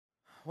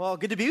Well,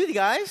 good to be with you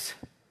guys.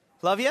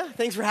 Love you.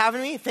 Thanks for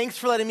having me. Thanks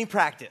for letting me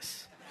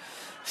practice.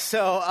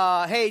 So,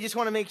 hey, just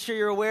want to make sure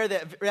you're aware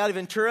that Reality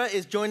Ventura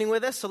is joining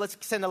with us. So let's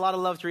send a lot of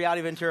love to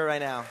Reality Ventura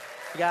right now.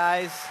 You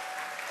guys,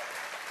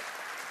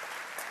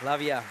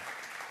 love you.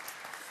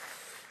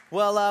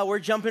 Well, we're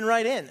jumping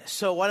right in.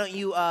 So why don't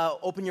you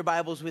open your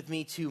Bibles with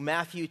me to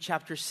Matthew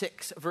chapter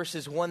 6,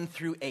 verses 1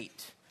 through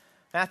 8.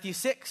 Matthew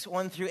 6,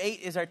 1 through 8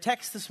 is our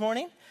text this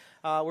morning.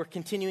 We're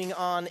continuing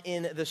on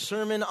in the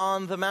Sermon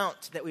on the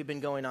Mount that we've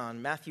been going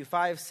on. Matthew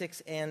 5,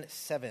 6, and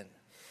 7.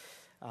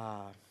 You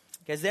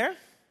guys there?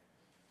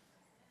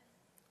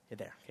 You're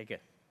there. Okay, good.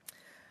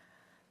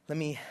 Let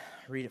me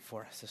read it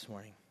for us this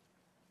morning.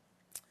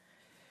 It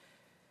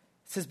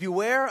says,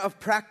 "Beware of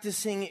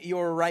practicing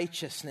your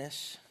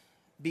righteousness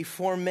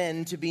before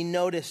men to be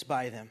noticed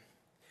by them.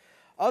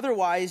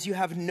 Otherwise, you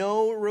have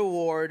no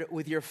reward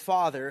with your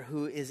Father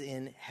who is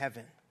in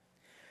heaven.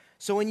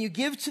 So when you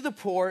give to the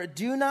poor,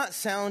 do not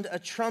sound a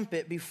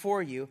trumpet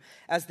before you,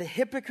 as the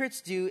hypocrites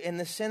do in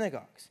the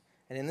synagogues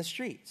and in the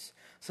streets,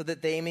 so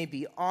that they may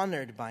be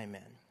honored by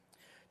men.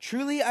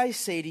 Truly I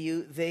say to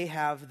you, they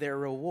have their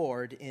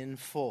reward in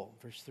full."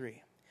 Verse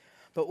 3.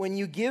 "But when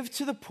you give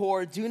to the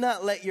poor, do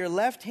not let your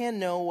left hand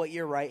know what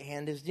your right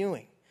hand is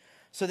doing,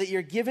 so that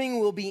your giving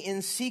will be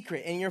in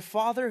secret, and your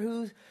Father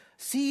who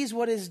sees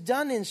what is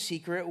done in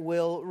secret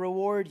will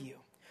reward you.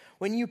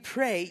 When you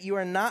pray, you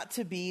are not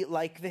to be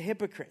like the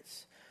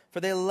hypocrites,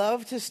 for they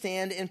love to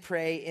stand and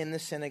pray in the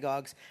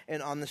synagogues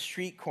and on the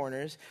street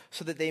corners,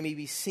 so that they may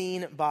be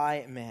seen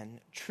by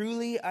men.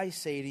 Truly I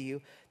say to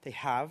you, they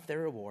have their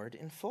reward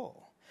in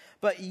full.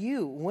 But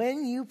you,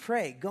 when you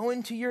pray, go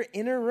into your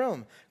inner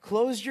room,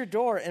 close your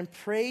door, and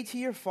pray to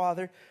your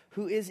Father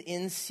who is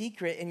in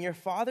secret, and your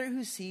Father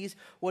who sees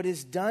what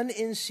is done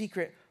in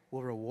secret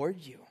will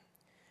reward you.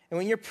 And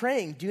when you're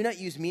praying, do not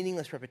use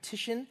meaningless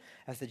repetition,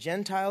 as the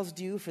Gentiles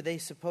do, for they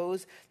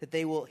suppose that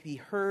they will be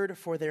heard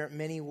for their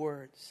many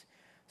words.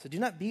 So do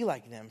not be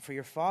like them, for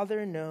your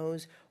Father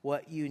knows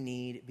what you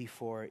need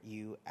before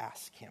you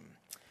ask him."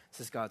 This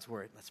is God's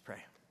word. Let's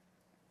pray.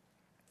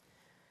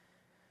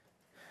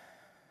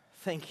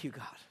 Thank you,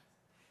 God.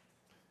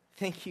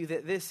 Thank you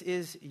that this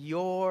is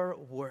your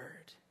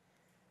word.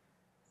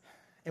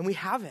 And we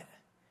have it.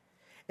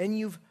 And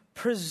you've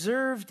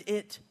preserved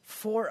it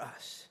for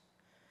us.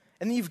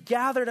 And you've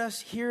gathered us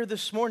here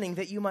this morning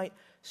that you might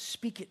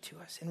speak it to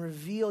us and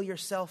reveal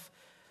yourself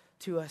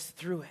to us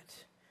through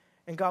it.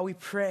 And God, we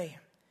pray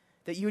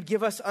that you would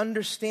give us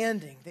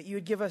understanding, that you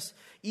would give us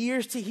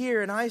ears to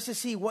hear and eyes to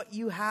see what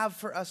you have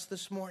for us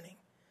this morning.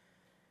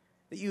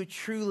 That you would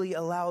truly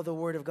allow the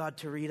word of God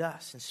to read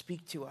us and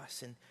speak to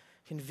us and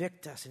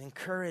convict us and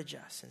encourage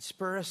us and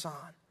spur us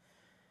on.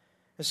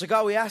 And so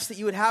God, we ask that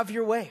you would have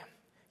your way.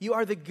 You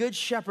are the good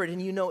shepherd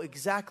and you know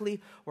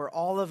exactly where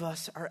all of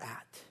us are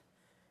at.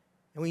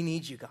 And we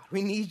need you, God.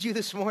 We need you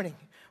this morning.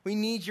 We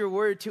need your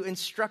word to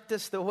instruct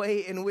us the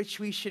way in which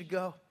we should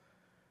go.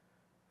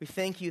 We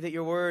thank you that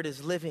your word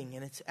is living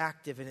and it's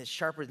active and it's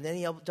sharper than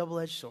any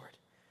double-edged sword.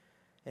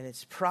 And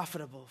it's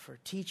profitable for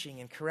teaching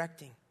and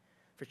correcting,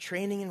 for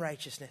training in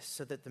righteousness,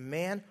 so that the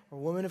man or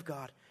woman of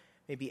God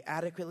may be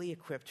adequately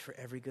equipped for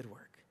every good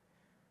work.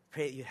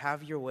 Pray that you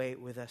have your way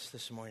with us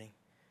this morning.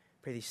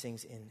 Pray these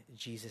things in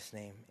Jesus'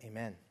 name.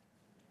 Amen.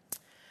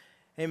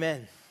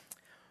 Amen.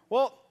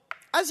 Well,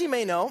 as you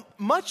may know,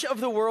 much of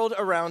the world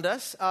around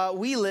us,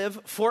 we live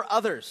for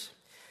others.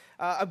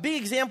 A big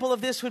example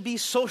of this would be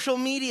social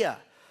media,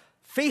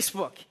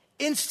 Facebook,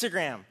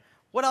 Instagram.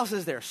 What else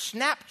is there?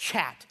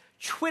 Snapchat,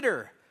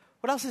 Twitter.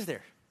 What else is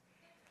there?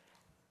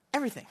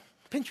 Everything.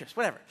 Pinterest,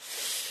 whatever.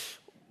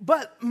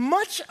 But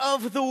much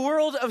of the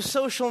world of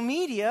social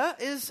media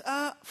is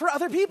for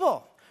other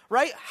people,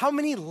 right? How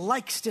many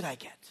likes did I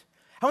get?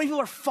 How many people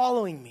are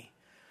following me?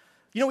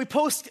 You know, we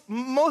post,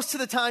 most of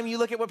the time you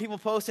look at what people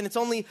post and it's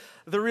only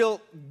the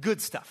real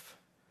good stuff.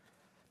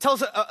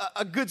 Tells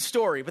a good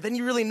story, but then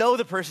you really know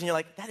the person, you're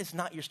like, that is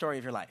not your story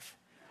of your life.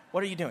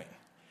 What are you doing?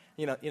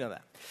 You know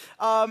that.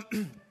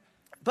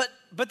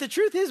 But the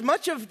truth is,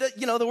 much of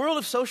the world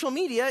of social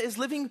media is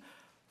living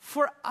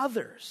for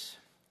others.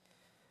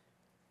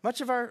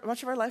 Much of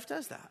our life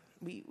does that.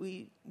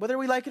 We whether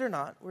we like it or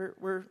not,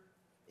 we're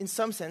in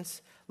some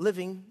sense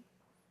living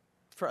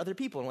for other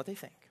people and what they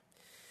think.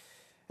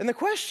 And the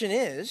question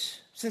is,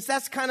 since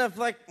that's kind of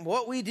like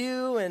what we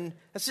do and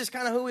that's just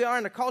kind of who we are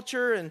in the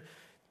culture, and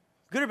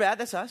good or bad,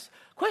 that's us.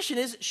 Question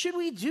is, should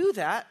we do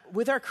that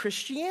with our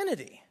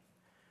Christianity?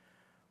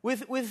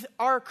 With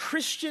our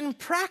Christian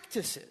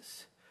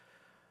practices?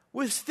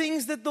 With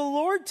things that the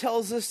Lord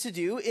tells us to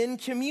do in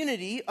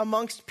community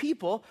amongst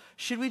people,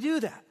 should we do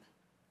that?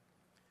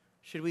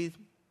 Should we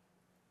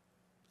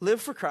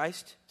live for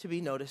Christ to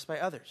be noticed by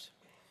others?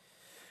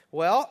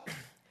 Well,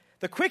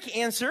 the quick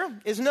answer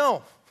is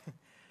no.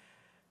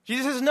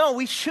 Jesus says, no,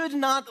 we should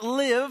not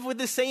live with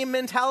the same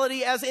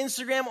mentality as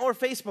Instagram or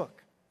Facebook.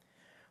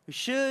 We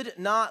should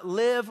not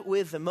live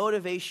with the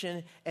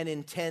motivation and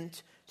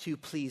intent to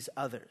please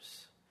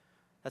others.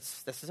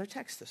 This is our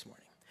text this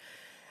morning.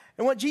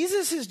 And what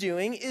Jesus is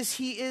doing is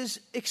he is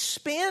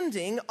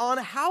expanding on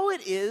how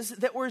it is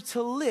that we're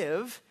to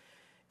live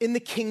in the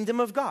kingdom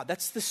of God.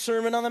 That's the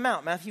Sermon on the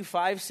Mount, Matthew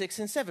 5, 6,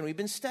 and 7. We've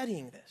been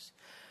studying this.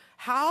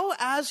 How,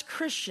 as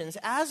Christians,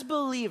 as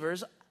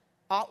believers,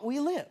 ought we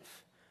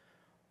live?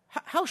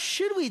 How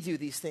should we do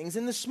these things?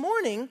 And this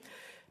morning,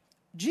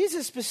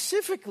 Jesus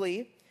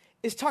specifically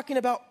is talking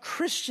about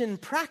Christian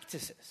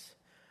practices.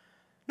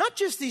 Not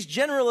just these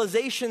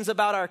generalizations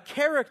about our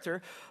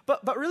character,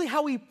 but really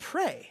how we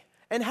pray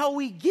and how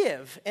we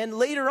give. And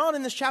later on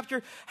in this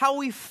chapter, how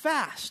we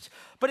fast.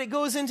 But it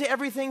goes into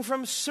everything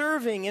from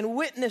serving and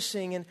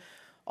witnessing and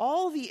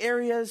all the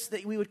areas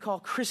that we would call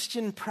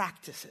Christian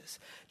practices.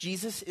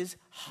 Jesus is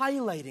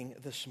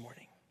highlighting this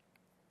morning.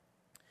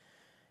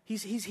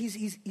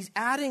 He's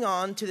adding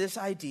on to this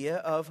idea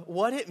of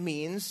what it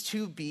means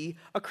to be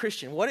a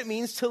Christian, what it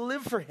means to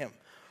live for him,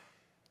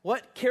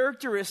 what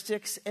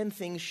characteristics and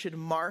things should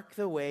mark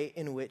the way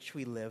in which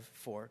we live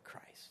for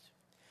Christ.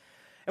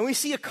 And we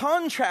see a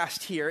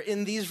contrast here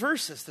in these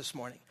verses this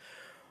morning.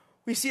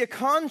 We see a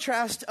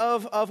contrast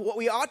of what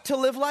we ought to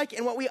live like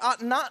and what we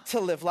ought not to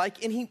live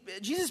like. And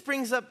Jesus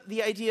brings up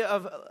the idea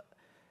of,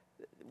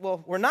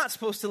 we're not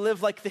supposed to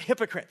live like the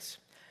hypocrites,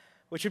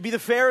 which would be the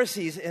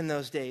Pharisees in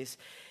those days.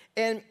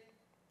 And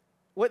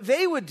what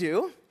they would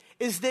do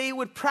is they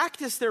would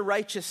practice their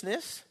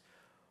righteousness,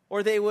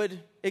 or they would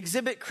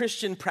exhibit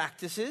Christian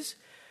practices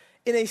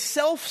in a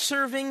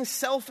self-serving,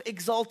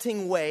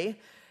 self-exalting way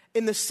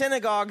in the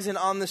synagogues and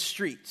on the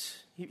streets.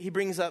 He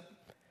brings up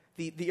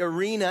the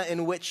arena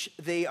in which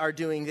they are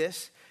doing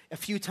this a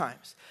few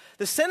times.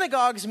 The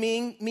synagogues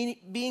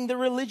being the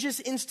religious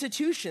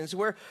institutions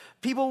where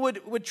people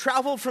would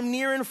travel from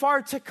near and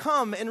far to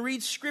come and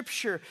read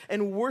scripture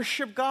and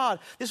worship God.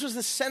 This was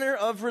the center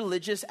of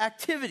religious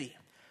activity.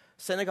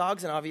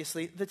 Synagogues and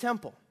obviously the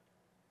temple.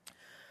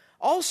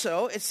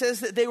 Also, it says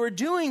that they were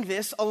doing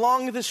this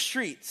along the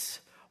streets.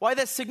 Why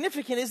that's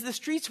significant is the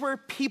streets where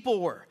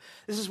people were.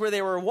 This is where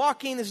they were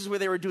walking. This is where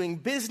they were doing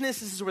business.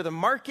 This is where the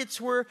markets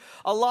were.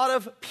 A lot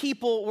of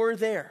people were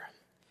there.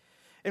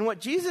 And what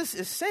Jesus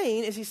is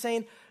saying is he's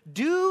saying,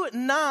 do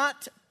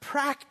not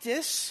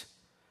practice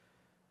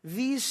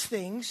these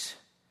things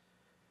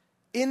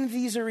in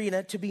these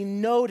arenas to be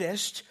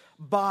noticed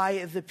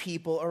by the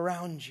people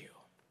around you.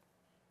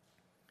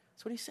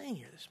 That's what he's saying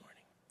here this morning.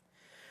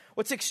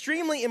 What's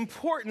extremely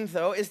important,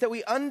 though, is that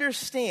we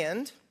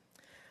understand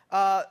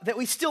that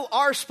we still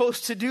are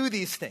supposed to do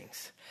these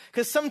things.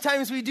 Because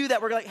sometimes we do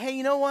that. We're like, hey,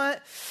 you know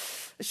what?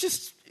 It's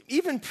just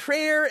even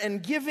prayer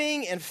and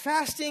giving and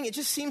fasting, it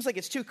just seems like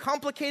it's too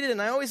complicated and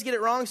I always get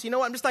it wrong. So you know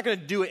what? I'm just not going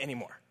to do it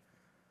anymore.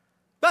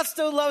 God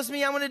still loves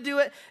me. I'm going to do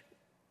it.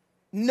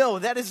 No,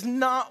 that is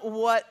not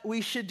what we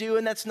should do,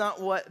 and that's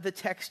not what the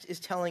text is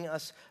telling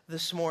us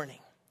this morning.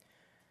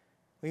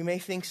 We may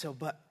think so,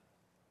 but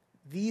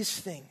these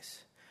things,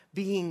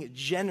 being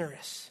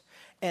generous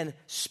and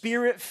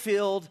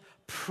spirit-filled,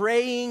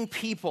 praying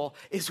people,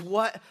 is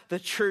what the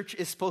church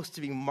is supposed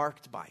to be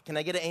marked by. Can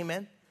I get an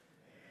amen?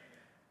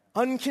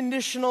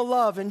 Unconditional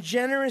love and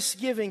generous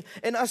giving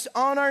and us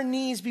on our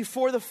knees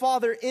before the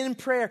Father in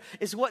prayer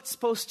is what's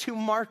supposed to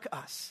mark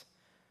us.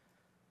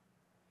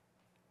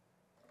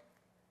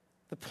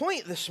 The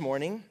point this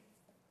morning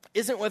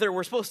isn't whether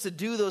we're supposed to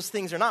do those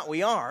things or not.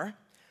 We are.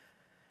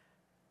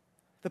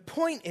 The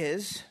point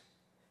is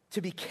to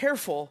be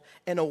careful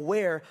and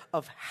aware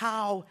of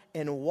how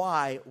and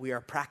why we are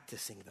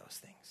practicing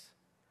those things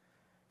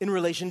in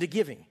relation to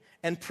giving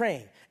and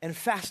praying and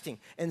fasting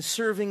and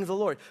serving the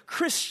Lord.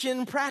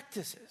 Christian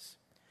practices.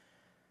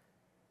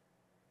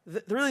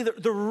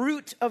 The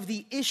root of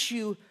the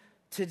issue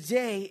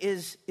today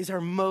is our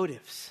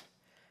motives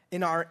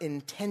and our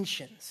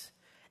intentions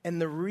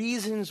and the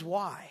reasons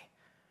why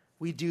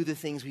we do the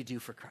things we do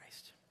for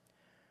Christ.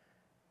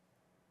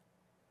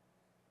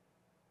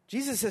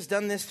 Jesus has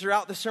done this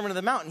throughout the Sermon on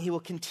the Mount, and he will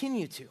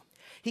continue to.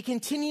 He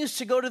continues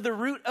to go to the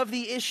root of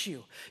the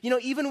issue.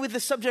 Even with the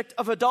subject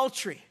of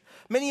adultery.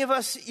 Many of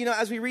us,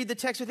 as we read the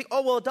text, we think,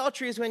 oh, well,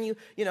 adultery is when you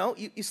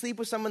sleep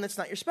with someone that's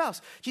not your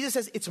spouse. Jesus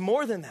says it's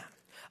more than that.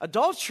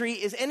 Adultery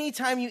is any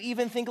time you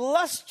even think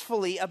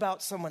lustfully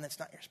about someone that's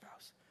not your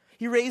spouse.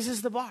 He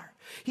raises the bar.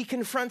 He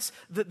confronts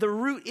the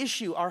root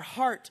issue, our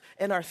heart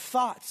and our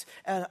thoughts,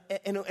 and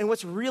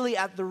what's really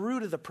at the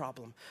root of the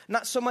problem.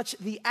 Not so much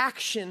the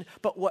action,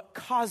 but what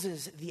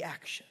causes the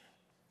action.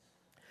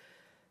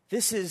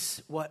 This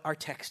is what our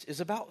text is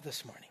about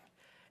this morning.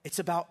 It's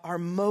about our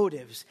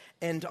motives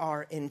and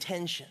our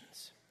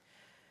intentions.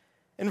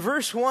 And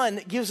verse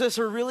 1 gives us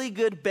a really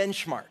good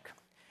benchmark.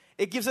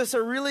 It gives us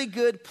a really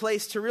good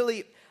place to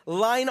really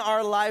line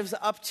our lives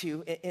up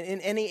to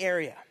in any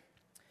area.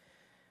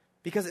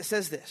 Because it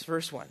says this,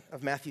 verse 1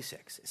 of Matthew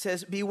 6. It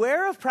says,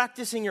 beware of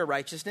practicing your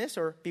righteousness,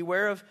 or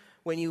beware of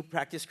when you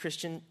practice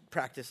Christian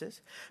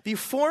practices,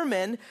 before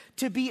men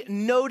to be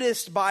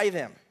noticed by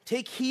them.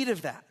 Take heed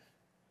of that.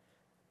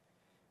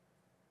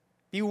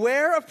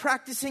 Beware of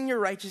practicing your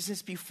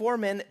righteousness before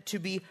men to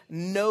be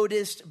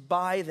noticed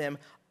by them.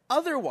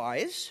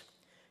 Otherwise,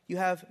 you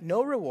have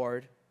no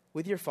reward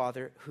with your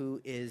Father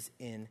who is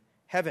in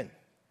heaven.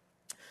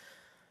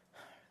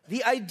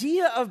 The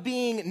idea of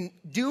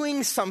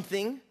doing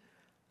something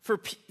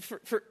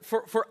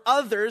for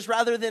others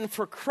rather than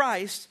for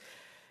Christ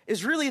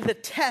is really the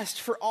test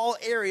for all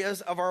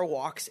areas of our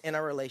walks and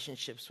our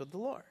relationships with the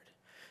Lord.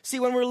 See,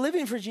 when we're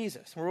living for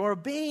Jesus, when we're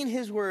obeying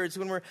his words,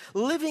 when we're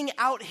living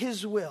out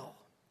his will,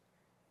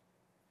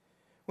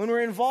 when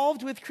we're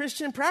involved with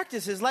Christian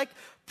practices like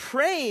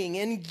praying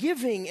and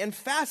giving and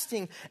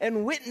fasting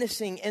and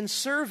witnessing and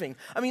serving.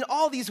 I mean,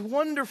 all these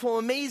wonderful,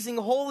 amazing,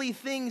 holy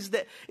things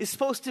that is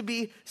supposed to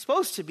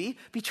be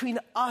between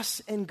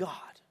us and God.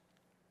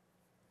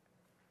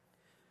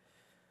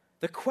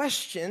 The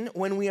question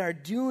when we are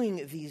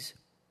doing these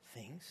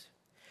things,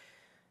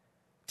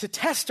 to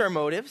test our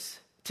motives,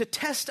 to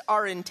test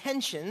our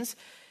intentions,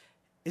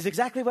 is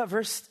exactly what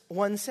verse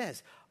 1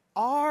 says.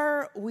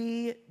 Are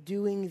we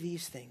doing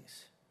these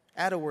things?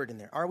 Add a word in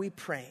there. Are we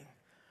praying?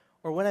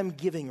 Or when I'm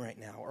giving right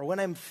now, or when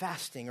I'm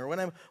fasting, or when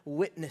I'm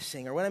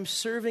witnessing, or when I'm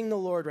serving the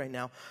Lord right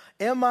now,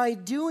 am I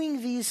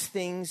doing these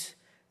things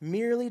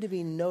merely to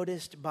be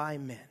noticed by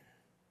men?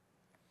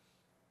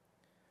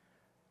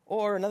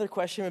 Or another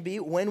question would be,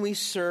 when we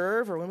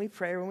serve, or when we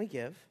pray, or when we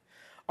give,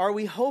 are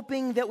we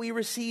hoping that we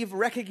receive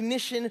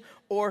recognition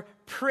or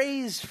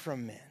praise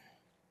from men?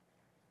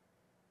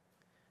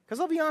 Because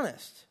I'll be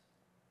honest,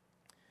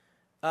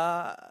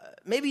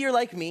 maybe you're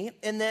like me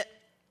in that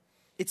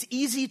it's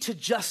easy to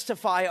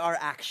justify our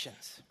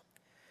actions.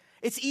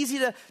 It's easy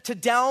to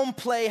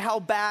downplay how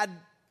bad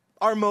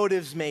our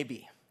motives may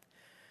be.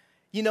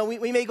 You know,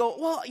 we may go,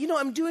 well, you know,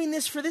 I'm doing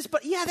this for this,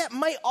 but yeah, that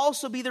might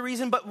also be the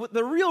reason, but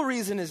the real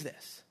reason is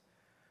this.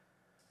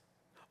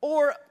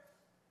 Or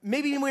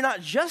maybe we're not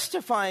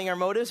justifying our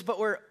motives,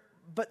 but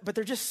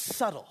they're just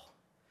subtle.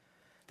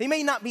 They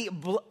may not be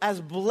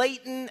as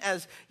blatant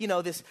as, you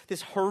know,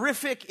 this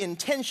horrific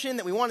intention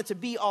that we want it to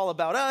be all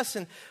about us.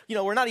 And, you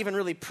know, we're not even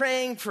really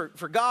praying for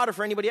God or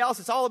for anybody else.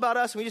 It's all about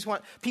us. And we just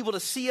want people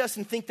to see us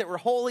and think that we're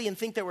holy and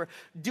think that we're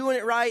doing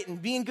it right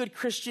and being good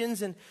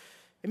Christians. And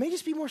it may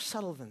just be more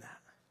subtle than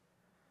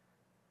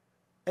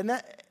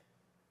that.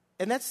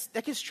 And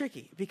that gets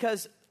tricky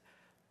because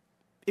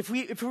if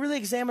we really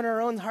examine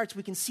our own hearts,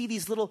 we can see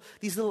these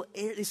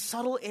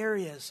subtle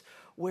areas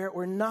where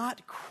we're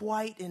not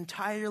quite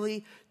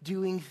entirely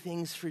doing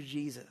things for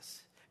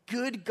Jesus.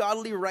 Good,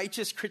 godly,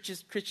 righteous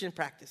Christian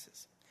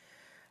practices.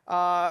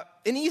 An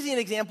easy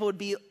example would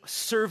be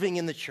serving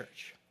in the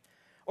church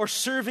or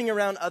serving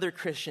around other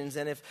Christians.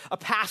 And if a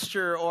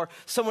pastor or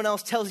someone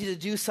else tells you to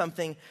do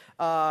something,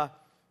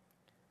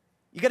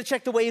 you got to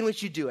check the way in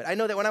which you do it. I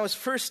know that when I was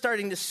first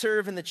starting to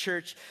serve in the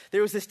church,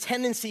 there was this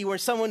tendency where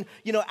someone,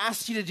 you know,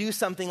 asked you to do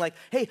something like,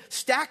 hey,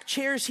 stack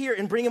chairs here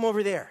and bring them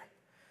over there.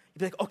 You'd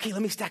be like, okay,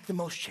 let me stack the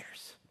most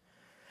chairs.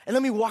 And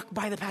let me walk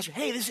by the pastor.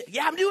 Hey,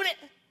 I'm doing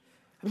it.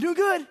 I'm doing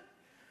good.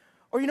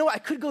 Or you know what, I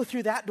could go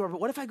through that door, but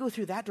what if I go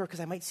through that door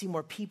because I might see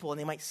more people and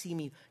they might see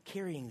me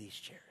carrying these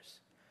chairs.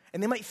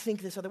 And they might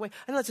think this other way.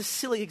 I know that's a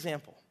silly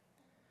example.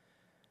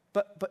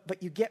 But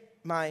you get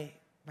my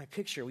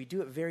picture. We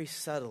do it very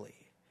subtly.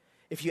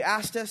 If you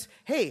asked us,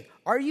 hey,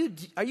 are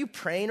you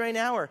praying right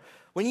now? Or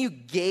when you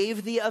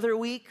gave the other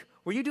week,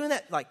 were you doing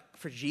that like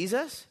for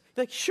Jesus?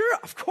 You're like, sure,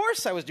 of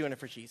course I was doing it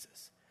for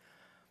Jesus.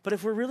 But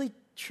if we're really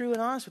true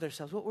and honest with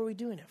ourselves, what were we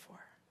doing it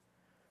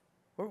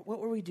for? What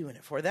were we doing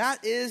it for?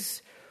 That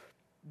is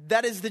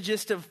the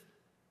gist of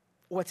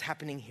what's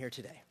happening here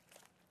today.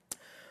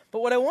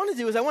 But what I want to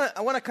do is I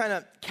want to kind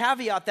of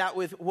caveat that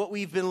with what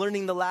we've been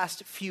learning the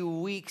last few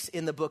weeks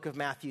in the book of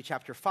Matthew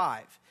chapter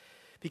 5.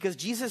 Because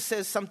Jesus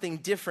says something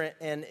different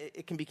and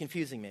it can be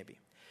confusing maybe.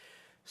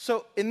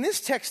 So in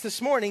this text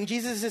this morning,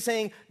 Jesus is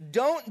saying,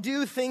 don't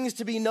do things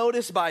to be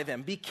noticed by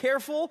them. Be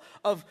careful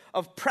of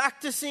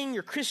practicing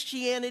your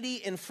Christianity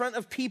in front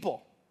of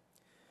people.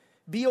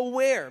 Be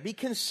aware, be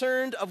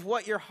concerned of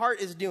what your heart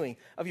is doing,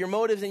 of your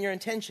motives and your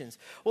intentions.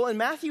 Well, in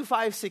Matthew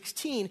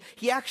 5:16,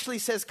 he actually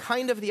says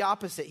kind of the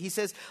opposite. He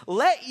says,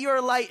 let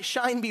your light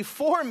shine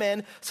before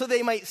men so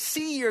they might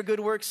see your good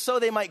works, so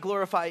they might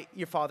glorify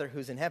your Father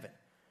who's in heaven.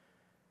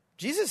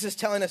 Jesus is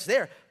telling us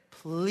there,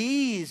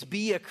 please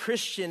be a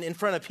Christian in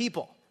front of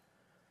people.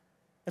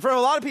 In front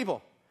of a lot of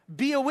people.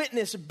 Be a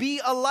witness,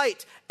 be a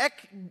light,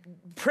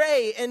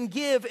 pray and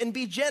give and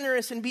be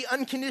generous and be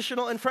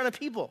unconditional in front of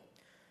people.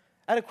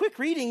 At a quick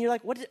reading, you're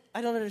like,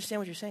 I don't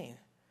understand what you're saying.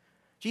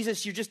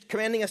 Jesus, you're just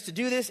commanding us to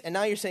do this, and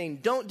now you're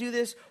saying don't do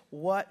this.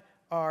 What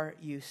are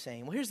you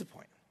saying? Well, here's the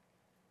point.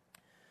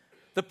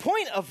 The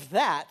point of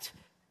that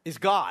is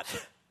God.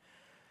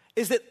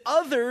 Is that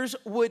others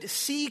would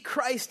see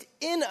Christ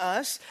in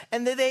us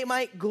and that they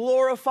might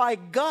glorify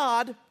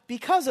God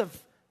because of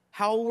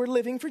how we're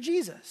living for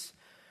Jesus.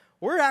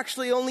 We're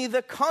actually only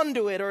the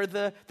conduit or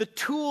the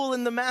tool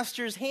in the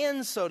master's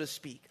hands, so to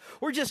speak.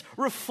 We're just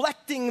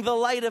reflecting the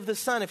light of the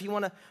sun, if you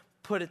want to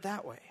put it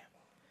that way.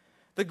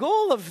 The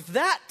goal of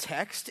that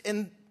text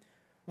and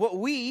what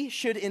we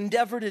should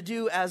endeavor to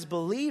do as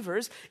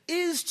believers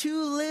is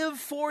to live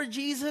for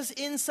Jesus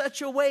in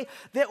such a way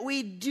that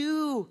we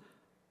do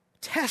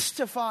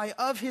testify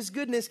of his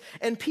goodness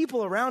and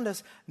people around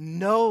us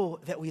know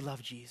that we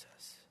love Jesus.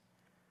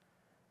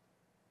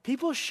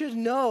 People should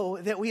know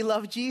that we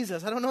love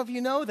Jesus. I don't know if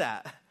you know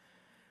that.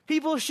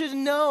 People should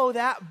know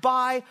that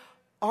by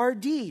our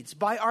deeds,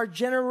 by our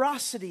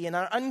generosity and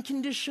our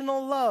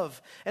unconditional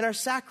love and our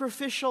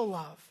sacrificial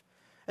love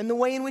and the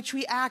way in which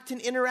we act and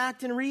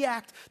interact and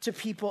react to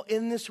people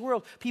in this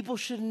world. People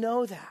should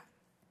know that.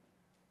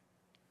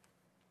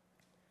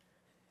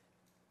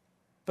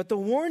 But the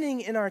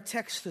warning in our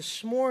text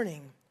this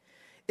morning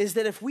is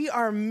that if we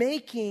are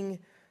making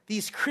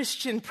these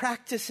Christian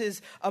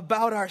practices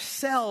about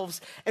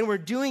ourselves and we're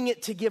doing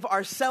it to give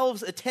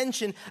ourselves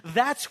attention,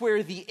 that's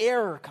where the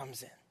error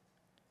comes in.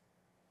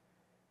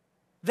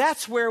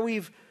 That's where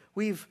we've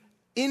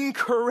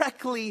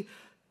incorrectly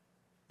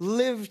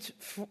lived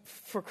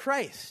for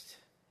Christ.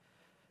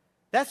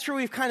 That's where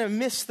we've kind of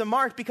missed the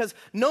mark, because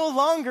no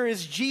longer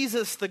is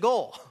Jesus the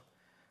goal.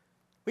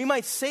 We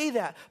might say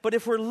that, but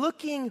if we're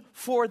looking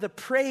for the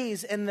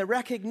praise and the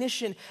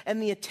recognition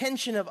and the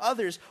attention of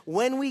others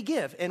when we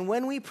give and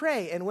when we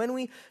pray and when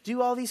we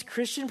do all these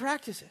Christian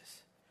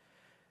practices,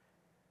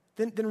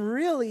 then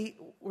really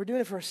we're doing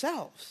it for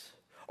ourselves,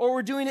 or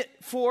we're doing it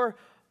for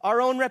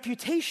our own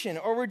reputation,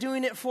 or we're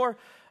doing it for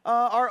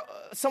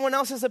someone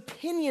else's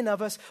opinion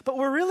of us, but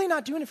we're really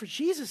not doing it for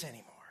Jesus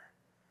anymore.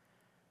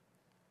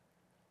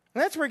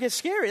 And that's where it gets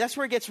scary. That's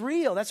where it gets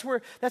real. That's where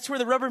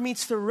the rubber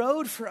meets the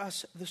road for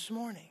us this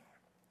morning.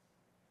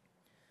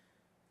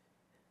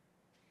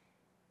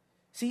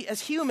 See,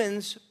 as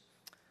humans,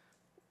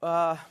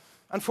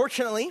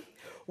 unfortunately,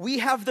 we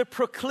have the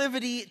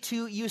proclivity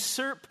to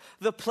usurp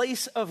the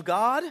place of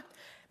God,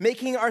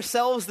 making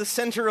ourselves the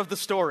center of the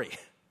story.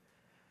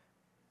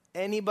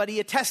 Anybody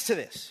attest to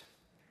this?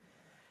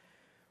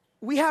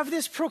 We have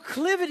this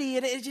proclivity,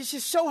 and it's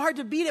just so hard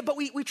to beat it, but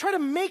we try to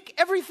make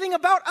everything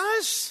about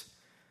us.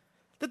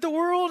 That the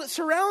world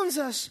surrounds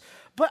us.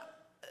 But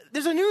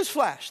there's a news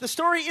flash. The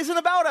story isn't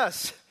about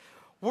us.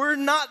 We're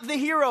not the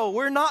hero.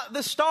 We're not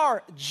the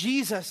star.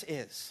 Jesus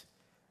is.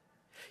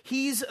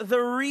 He's the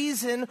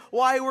reason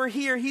why we're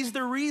here. He's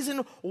the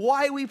reason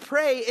why we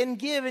pray and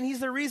give, and he's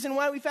the reason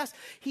why we fast.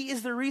 He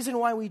is the reason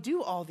why we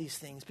do all these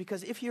things.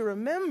 Because if you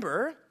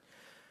remember,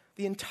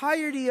 the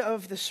entirety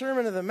of the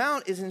Sermon on the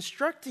Mount is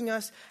instructing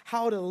us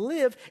how to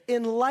live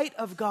in light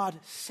of God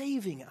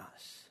saving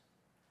us.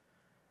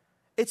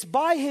 It's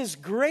by his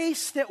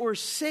grace that we're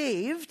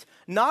saved,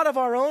 not of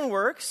our own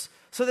works,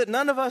 so that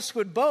none of us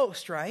would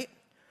boast, right?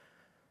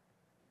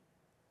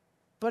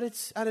 But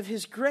it's out of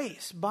his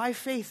grace, by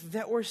faith,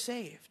 that we're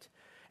saved.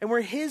 And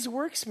we're his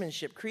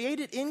workmanship,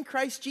 created in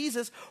Christ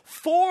Jesus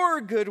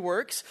for good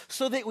works,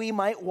 so that we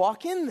might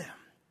walk in them.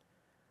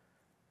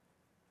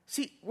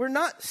 See, we're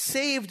not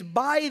saved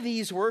by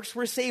these works,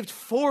 we're saved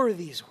for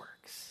these works.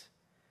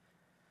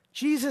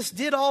 Jesus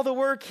did all the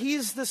work.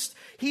 He's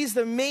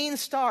the main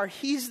star.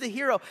 He's the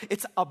hero.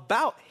 It's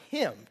about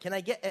him. Can I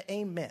get an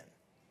amen?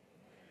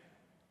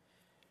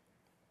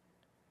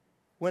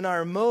 When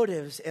our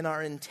motives and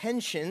our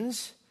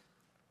intentions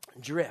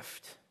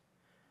drift,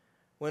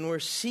 when we're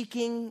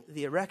seeking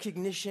the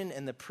recognition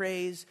and the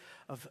praise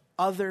of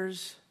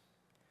others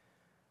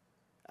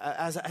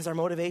as our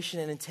motivation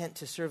and intent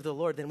to serve the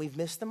Lord, then we've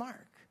missed the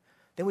mark.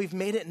 Then we've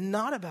made it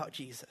not about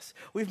Jesus.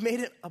 We've made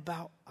it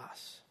about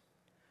us.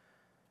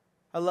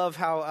 I love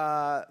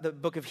how the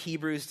book of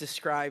Hebrews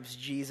describes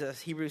Jesus.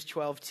 Hebrews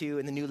 12:2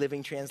 in the New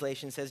Living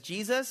Translation says,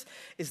 Jesus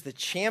is the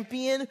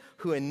champion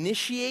who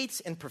initiates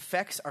and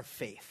perfects our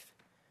faith.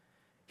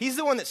 He's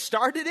the one that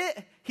started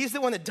it. He's the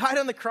one that died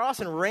on the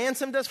cross and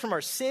ransomed us from our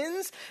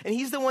sins. And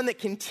he's the one that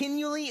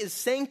continually is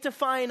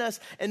sanctifying us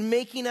and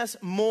making us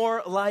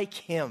more like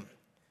him.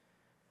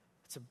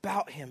 It's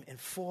about him and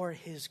for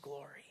his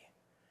glory.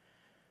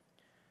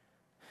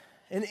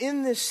 And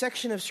in this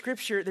section of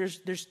Scripture,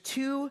 there's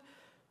two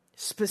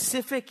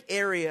specific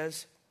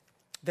areas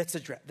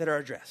that are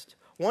addressed.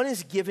 One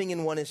is giving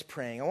and one is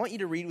praying. I want you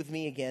to read with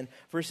me again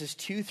verses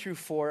 2 through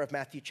 4 of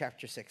Matthew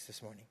chapter 6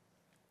 this morning.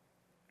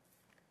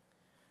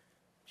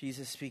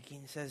 Jesus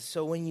speaking says,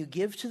 so when you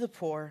give to the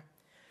poor,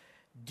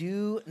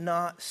 do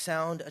not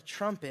sound a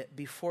trumpet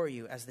before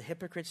you, as the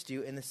hypocrites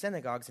do in the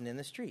synagogues and in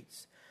the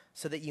streets,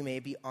 so that you may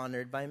be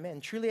honored by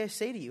men. Truly I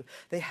say to you,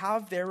 they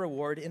have their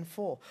reward in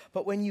full.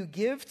 But when you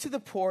give to the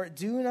poor,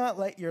 do not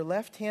let your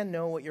left hand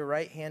know what your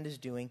right hand is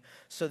doing,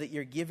 so that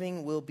your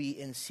giving will be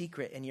in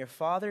secret, and your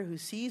Father who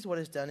sees what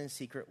is done in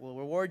secret will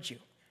reward you.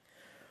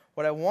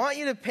 What I want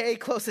you to pay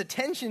close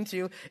attention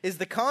to is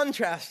the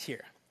contrast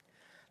here.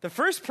 The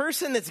first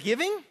person that's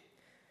giving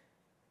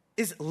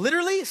is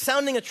literally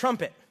sounding a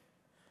trumpet.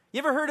 You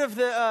ever heard of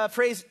the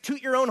phrase,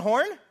 toot your own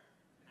horn?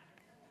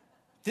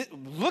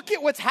 Look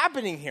at what's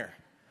happening here.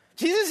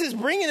 Jesus is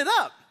bringing it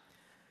up.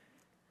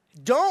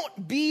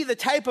 Don't be the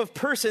type of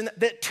person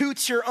that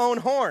toots your own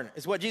horn,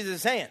 is what Jesus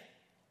is saying.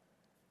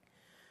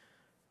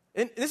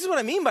 And this is what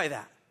I mean by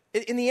that.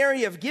 In the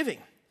area of giving.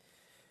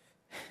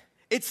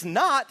 It's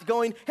not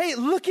going, hey,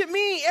 look at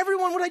me,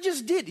 everyone, what I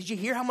just did. Did you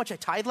hear how much I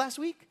tithed last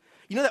week?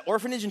 You know that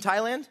orphanage in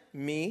Thailand?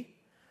 Me.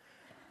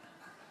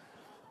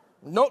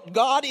 Not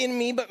God in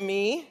me, but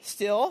me,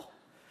 still.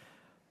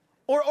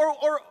 Or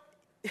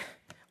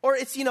Or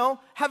it's,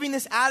 having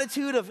this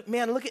attitude of,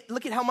 man,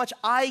 look at how much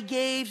I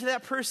gave to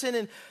that person,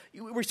 and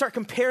we start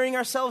comparing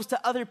ourselves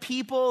to other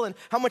people and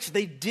how much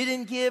they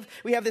didn't give.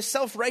 We have this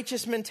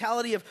self-righteous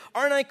mentality of,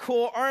 aren't I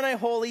cool? Aren't I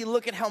holy?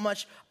 Look at how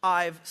much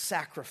I've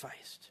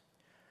sacrificed.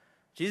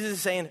 Jesus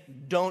is saying,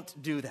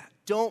 don't do that.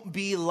 Don't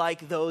be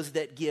like those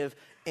that give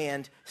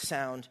and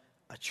sound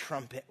a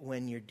trumpet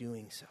when you're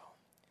doing so.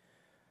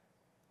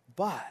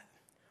 But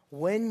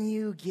when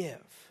you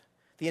give,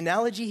 the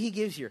analogy he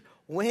gives here,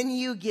 when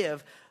you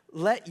give,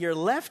 let your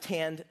left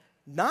hand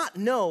not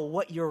know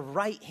what your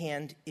right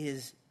hand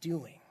is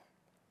doing.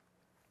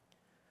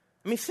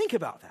 I mean, think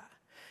about that.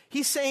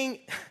 He's saying,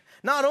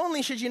 not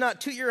only should you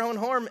not toot your own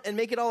horn and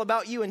make it all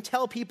about you and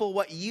tell people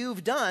what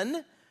you've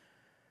done,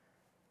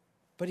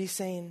 but he's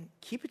saying,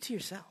 keep it to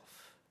yourself.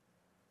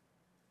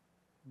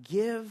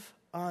 Give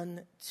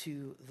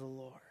unto the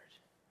Lord.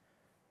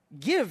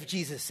 Give,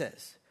 Jesus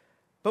says.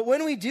 But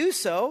when we do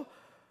so,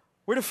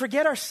 we're to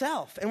forget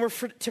ourselves, and we're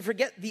to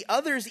forget the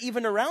others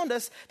even around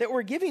us that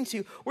we're giving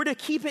to. We're to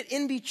keep it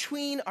in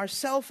between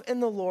ourselves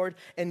and the Lord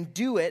and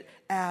do it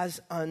as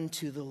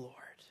unto the Lord.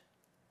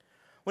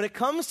 When it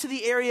comes to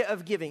the area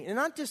of giving, and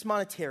not just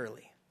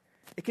monetarily,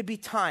 it could be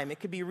time,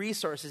 it could be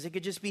resources, it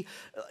could just be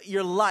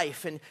your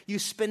life and you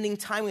spending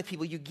time with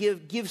people. You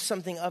give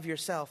something of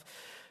yourself.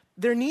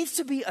 There needs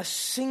to be a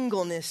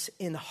singleness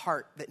in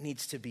heart that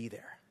needs to be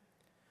there.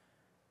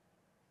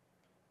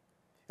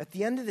 At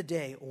the end of the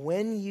day,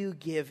 when you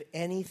give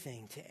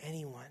anything to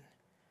anyone,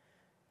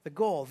 the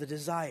goal, the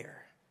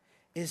desire,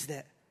 is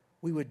that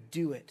we would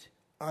do it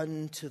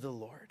unto the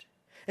Lord.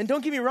 And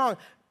don't get me wrong,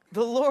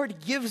 the Lord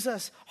gives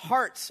us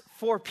hearts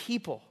for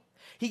people.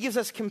 He gives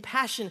us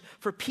compassion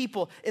for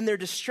people in their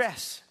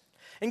distress.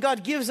 And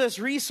God gives us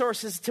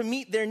resources to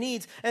meet their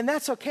needs, and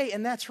that's okay,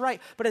 and that's right.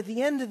 But at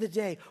the end of the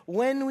day,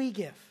 when we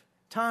give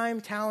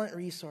time, talent,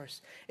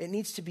 resource, it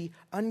needs to be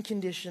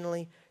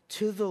unconditionally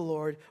to the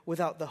Lord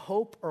without the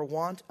hope or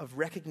want of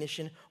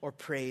recognition or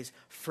praise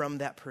from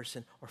that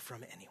person or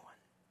from anyone.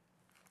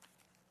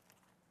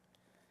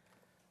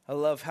 I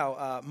love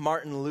how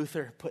Martin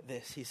Luther put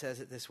this. He says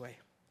it this way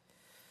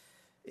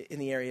in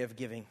the area of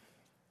giving.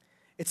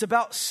 It's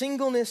about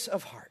singleness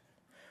of heart,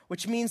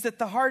 which means that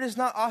the heart is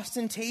not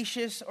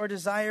ostentatious or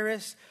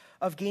desirous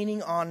of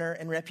gaining honor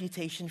and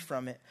reputation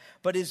from it,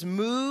 but is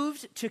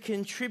moved to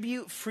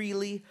contribute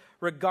freely,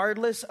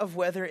 regardless of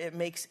whether it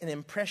makes an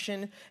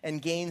impression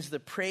and gains the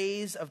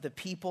praise of the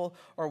people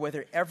or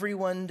whether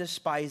everyone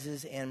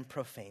despises and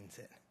profanes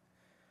it.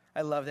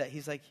 I love that.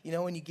 He's like,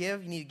 when you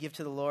give, you need to give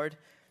to the Lord,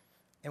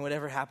 and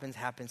whatever happens,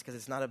 happens, because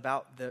it's not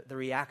about the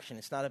reaction.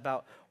 It's not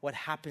about what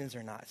happens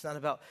or not. It's not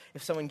about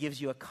if someone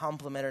gives you a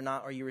compliment or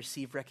not, or you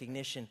receive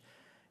recognition.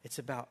 It's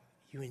about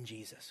you and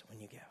Jesus when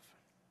you give.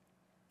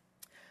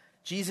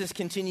 Jesus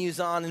continues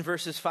on in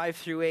verses 5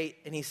 through 8,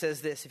 and he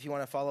says this, if you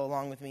want to follow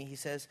along with me. He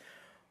says,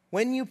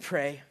 when you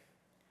pray,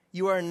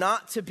 you are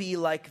not to be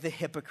like the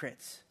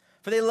hypocrites,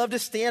 for they love to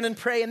stand and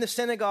pray in the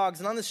synagogues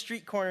and on the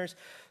street corners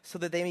so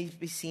that they may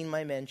be seen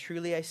by men.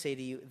 Truly I say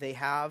to you, they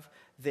have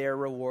their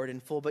reward in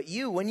full. But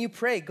you, when you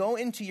pray, go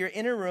into your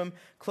inner room,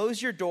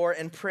 close your door,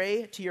 and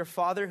pray to your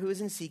Father who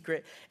is in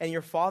secret, and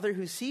your Father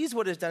who sees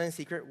what is done in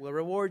secret will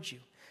reward you.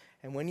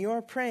 And when you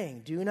are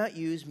praying, do not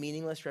use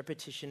meaningless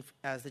repetition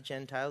as the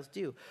Gentiles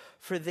do,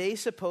 for they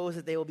suppose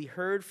that they will be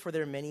heard for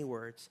their many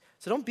words.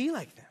 So don't be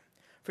like them,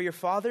 for your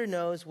Father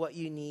knows what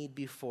you need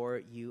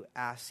before you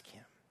ask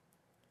him.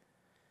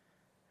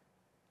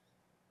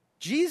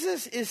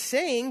 Jesus is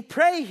saying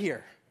pray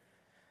here.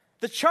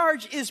 The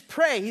charge is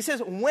pray. He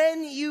says,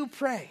 when you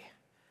pray,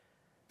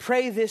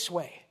 pray this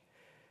way.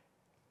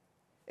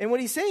 And what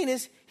he's saying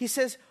is, he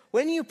says,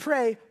 when you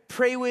pray,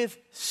 pray with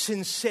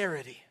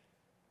sincerity.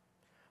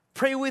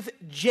 Pray with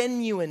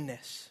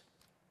genuineness.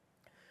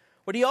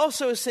 What he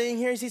also is saying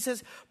here is he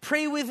says,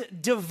 pray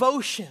with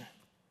devotion.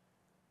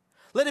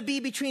 Let it be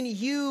between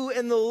you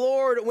and the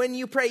Lord when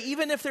you pray.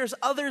 Even if there's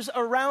others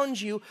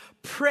around you,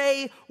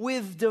 pray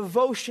with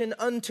devotion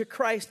unto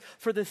Christ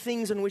for the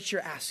things in which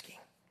you're asking.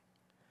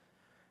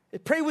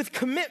 Pray with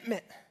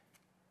commitment.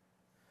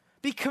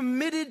 Be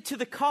committed to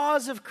the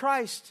cause of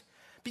Christ.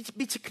 Be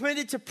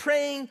committed to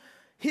praying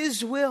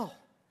his will,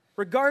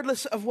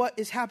 regardless of what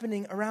is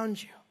happening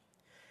around you.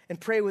 And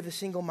pray with a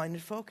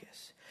single-minded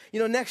focus.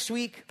 Next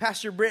week,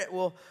 Pastor Britt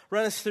will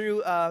run us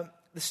through the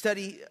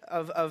study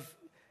of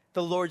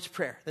the Lord's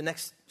Prayer, the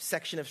next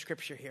section of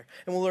Scripture here.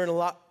 And we'll learn a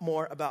lot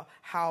more about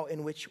how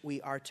in which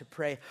we are to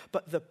pray.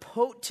 But the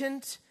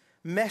potent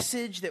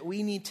message that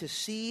we need to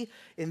see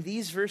in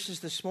these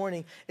verses this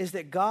morning is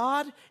that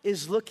God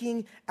is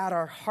looking at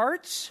our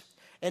hearts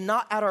and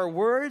not at our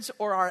words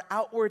or our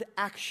outward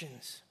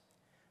actions,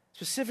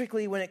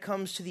 specifically when it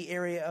comes to the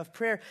area of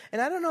prayer.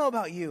 And I don't know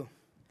about you,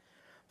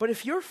 but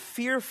if you're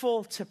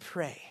fearful to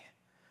pray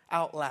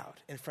out loud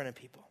in front of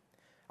people,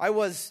 I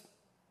was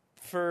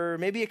for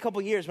maybe a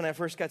couple years when I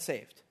first got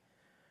saved.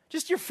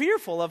 Just you're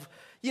fearful of,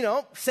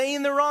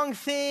 saying the wrong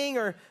thing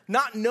or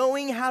not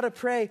knowing how to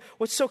pray.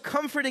 What's so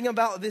comforting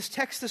about this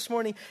text this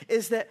morning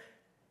is that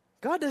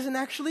God doesn't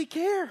actually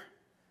care.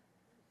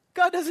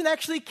 God doesn't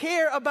actually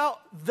care about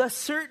the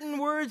certain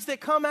words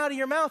that come out of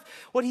your mouth.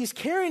 What he's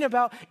caring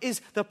about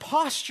is the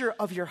posture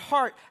of your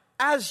heart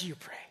as you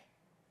pray.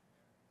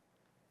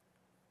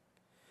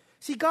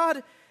 See,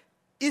 God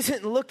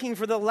isn't looking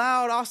for the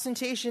loud,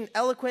 ostentatious,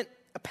 eloquent,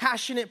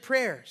 passionate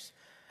prayers.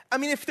 I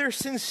mean, if they're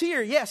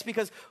sincere, yes,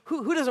 because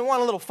who doesn't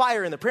want a little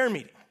fire in the prayer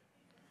meeting?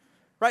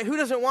 Right? Who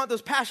doesn't want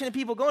those passionate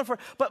people going for it?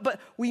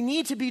 But we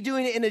need to be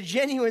doing it in a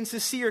genuine,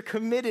 sincere,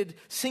 committed,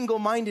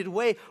 single-minded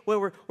way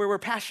where we're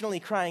passionately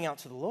crying out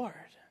to the Lord.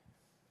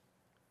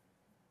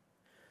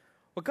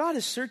 What God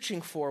is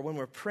searching for when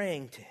we're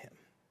praying to him,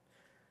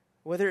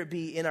 whether it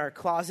be in our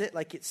closet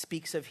like it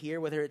speaks of here,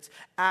 whether it's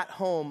at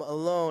home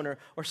alone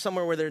or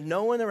somewhere where there's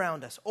no one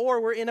around us, or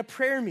we're in a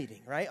prayer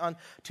meeting, right? On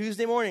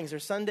Tuesday mornings or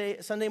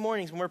Sunday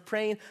mornings when we're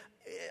praying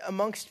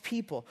amongst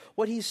people.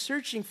 What he's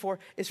searching for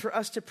is for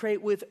us to pray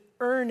with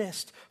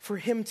earnest for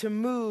him to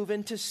move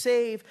and to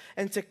save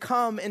and to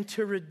come and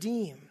to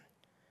redeem.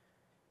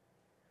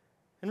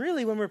 And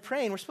really when we're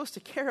praying, we're supposed to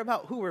care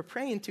about who we're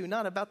praying to,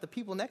 not about the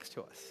people next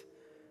to us.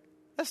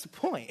 That's the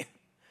point.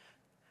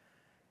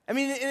 I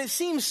mean, and it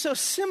seems so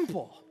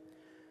simple.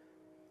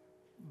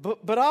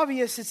 But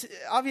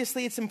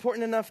obviously it's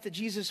important enough that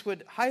Jesus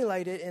would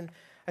highlight it. And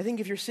I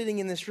think if you're sitting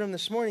in this room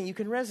this morning, you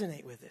can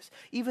resonate with this.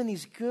 Even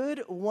these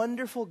good,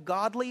 wonderful,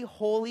 godly,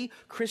 holy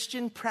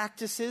Christian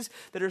practices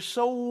that are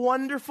so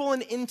wonderful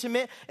and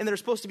intimate and that are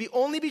supposed to be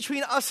only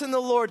between us and the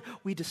Lord,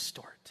 we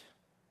distort.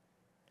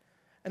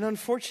 And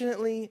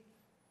unfortunately,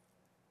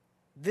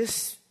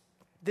 this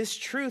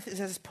truth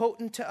is as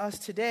potent to us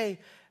today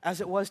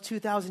as it was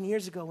 2,000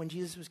 years ago when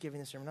Jesus was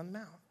giving the Sermon on the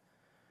Mount.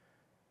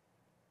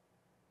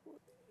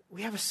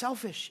 We have a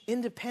selfish,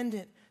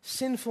 independent,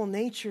 sinful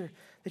nature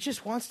that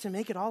just wants to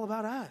make it all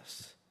about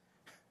us.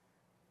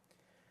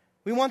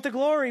 We want the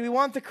glory, we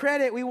want the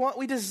credit,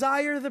 we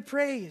desire the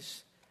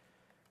praise.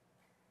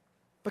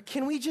 But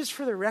can we just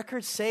for the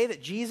record say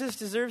that Jesus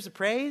deserves the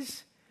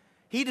praise?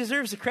 He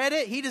deserves the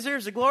credit, he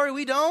deserves the glory,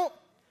 we don't?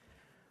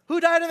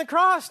 Who died on the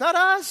cross? Not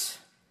us.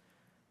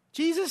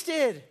 Jesus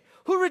did.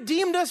 Who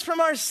redeemed us from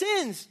our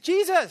sins?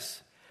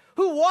 Jesus.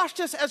 Who washed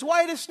us as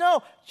white as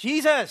snow?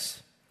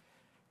 Jesus.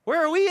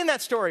 Where are we in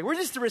that story? We're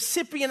just the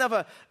recipient of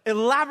an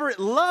elaborate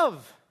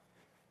love.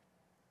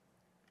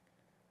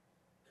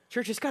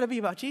 Church, it's got to be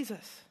about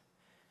Jesus.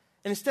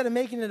 And instead of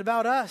making it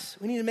about us,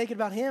 we need to make it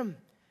about him.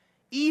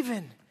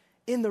 Even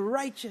in the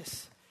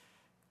righteous,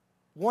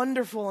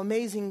 wonderful,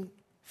 amazing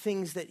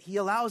things that he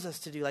allows us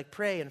to do, like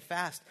pray and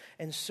fast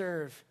and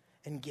serve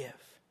and give.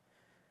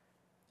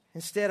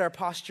 Instead, our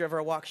posture of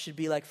our walk should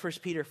be like 1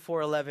 Peter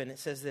 4:11. It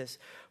says this: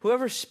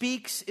 whoever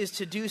speaks is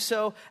to do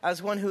so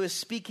as one who is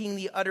speaking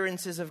the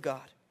utterances of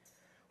God.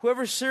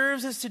 Whoever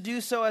serves is to do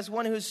so as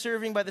one who is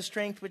serving by the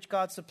strength which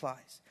God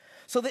supplies.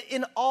 So that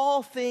in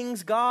all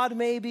things God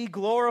may be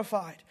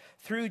glorified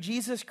through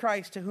Jesus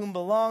Christ, to whom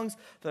belongs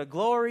the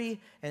glory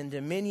and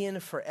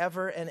dominion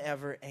forever and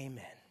ever.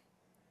 Amen.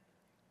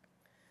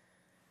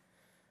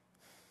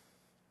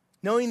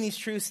 Knowing these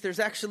truths, there's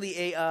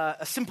actually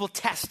a simple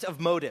test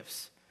of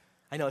motives.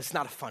 I know it's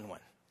not a fun one.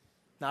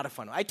 Not a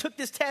fun one. I took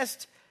this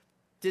test,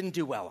 didn't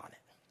do well on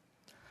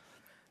it.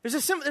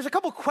 There's a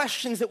couple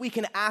questions that we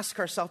can ask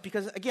ourselves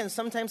because, again,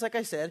 sometimes, like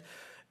I said,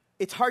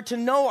 it's hard to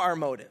know our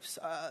motives.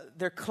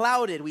 They're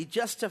clouded. We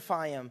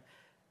justify them.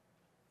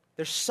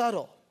 They're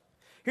subtle.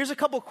 Here's a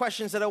couple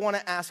questions that I want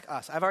to ask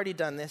us. I've already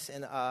done this,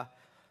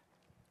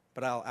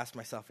 but I'll ask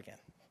myself again.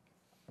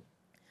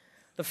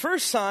 The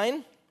first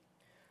sign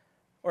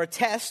or a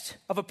test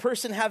of a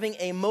person having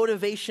a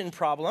motivation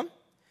problem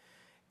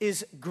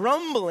is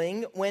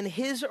grumbling when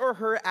his or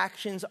her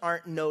actions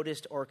aren't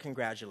noticed or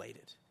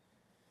congratulated.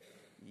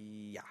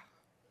 Yeah.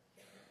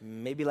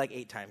 Maybe like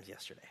 8 times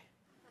yesterday.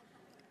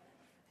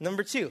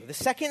 Number 2, the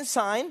second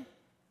sign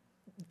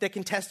that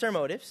can test our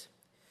motives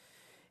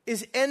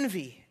is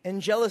envy and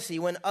jealousy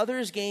when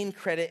others gain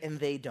credit and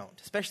they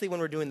don't, especially when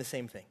we're doing the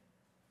same thing.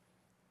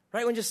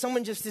 Right? When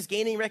someone is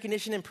gaining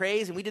recognition and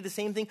praise and we did the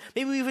same thing,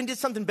 maybe we even did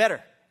something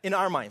better. In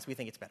our minds, we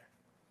think it's better.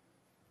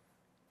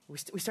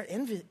 We start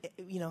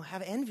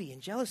have envy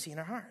and jealousy in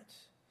our hearts.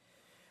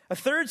 A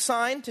third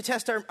sign to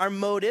test our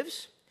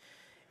motives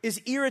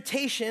is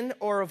irritation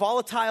or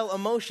volatile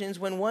emotions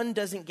when one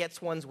doesn't get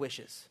one's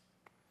wishes.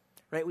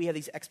 Right? We have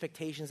these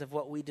expectations of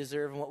what we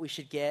deserve and what we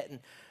should get and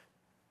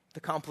the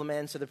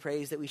compliments or the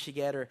praise that we should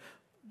get or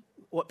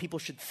what people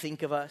should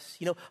think of us.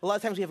 You know, a lot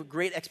of times we have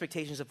great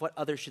expectations of what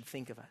others should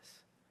think of us.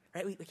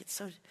 Right? We get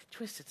so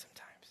twisted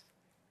sometimes.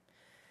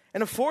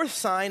 And a fourth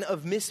sign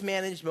of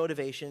mismanaged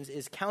motivations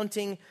is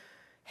counting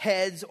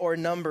heads or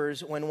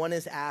numbers when one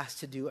is asked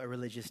to do a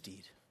religious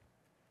deed.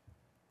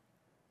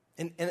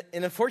 And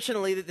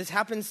unfortunately, this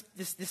happens.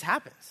 This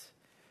happens.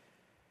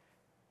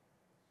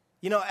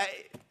 You know,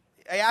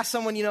 I asked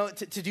someone,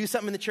 to do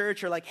something in the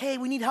church, or like, hey,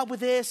 we need help with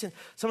this, and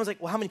someone's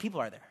like, well, how many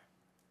people are there?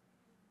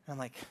 And I'm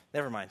like,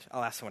 never mind.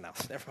 I'll ask someone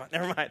else.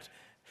 Never mind.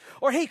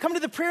 Or, hey, come to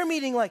the prayer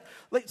meeting like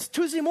it's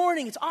Tuesday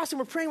morning. It's awesome.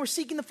 We're praying. We're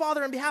seeking the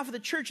Father on behalf of the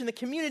church and the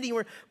community.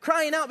 We're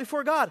crying out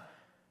before God.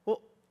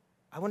 Well,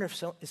 I wonder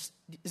if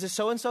is a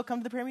so-and-so come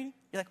to the prayer meeting?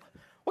 You're like,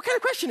 what kind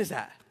of question is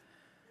that?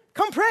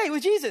 Come pray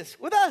with Jesus,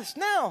 with us,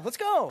 now, let's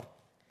go.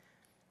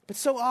 But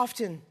so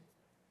often,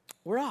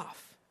 we're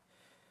off.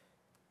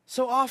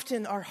 So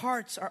often, our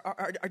hearts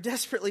are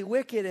desperately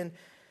wicked, and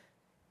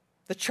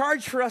the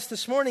charge for us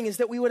this morning is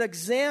that we would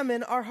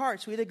examine our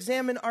hearts, we'd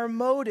examine our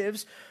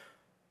motives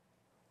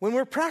when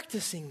we're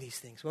practicing these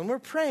things, when we're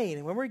praying,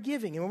 and when we're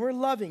giving, and when we're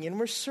loving, and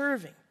we're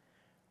serving.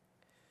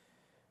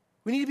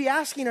 We need to be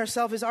asking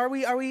ourselves, are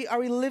we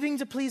living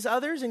to please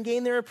others and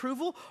gain their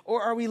approval,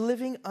 or are we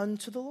living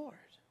unto the Lord?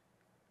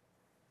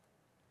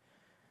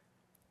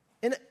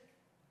 And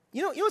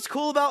you know what's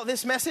cool about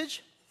this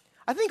message?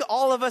 I think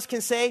all of us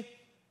can say,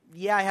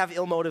 yeah, I have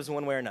ill motives in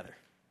one way or another.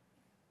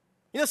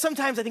 You know,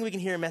 sometimes I think we can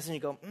hear a message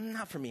and go,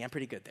 not for me, I'm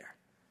pretty good there.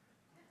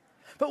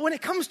 But when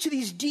it comes to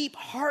these deep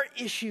heart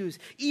issues,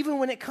 even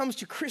when it comes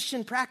to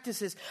Christian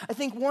practices, I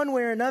think one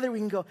way or another we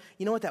can go,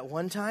 you know what, that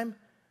one time,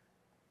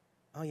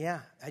 oh yeah,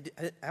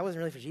 I wasn't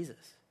really for Jesus.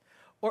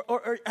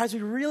 Or as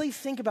we really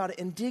think about it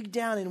and dig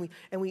down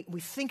and we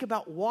think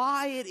about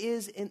why it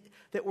is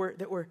that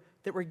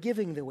we're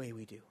giving the way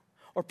we do,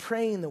 or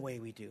praying the way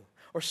we do,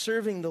 or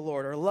serving the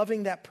Lord, or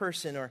loving that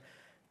person, or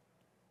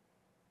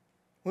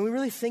when we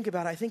really think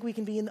about it, I think we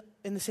can be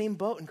in the same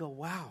boat and go,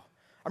 wow,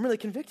 I'm really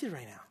convicted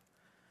right now.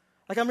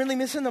 Like, I'm really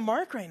missing the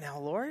mark right now,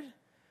 Lord.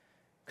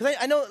 Because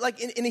I know, like,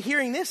 in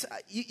hearing this,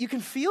 you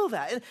can feel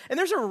that. And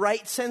there's a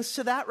right sense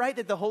to that, right?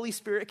 That the Holy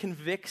Spirit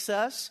convicts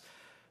us.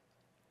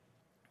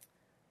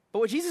 But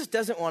what Jesus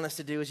doesn't want us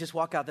to do is just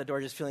walk out the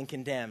door just feeling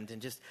condemned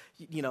and just,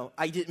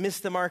 I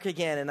missed the mark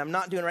again and I'm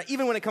not doing right.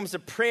 Even when it comes to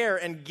prayer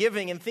and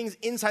giving and things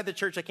inside the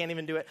church, I can't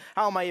even do it.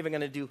 How am I even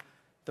going to do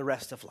the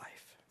rest of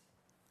life?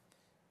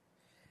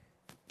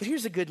 But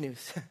here's the good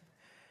news.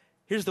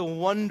 Here's the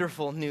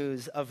wonderful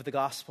news of the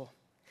gospel,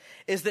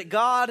 is that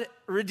God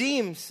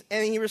redeems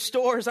and he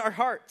restores our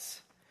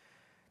hearts,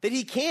 that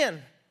he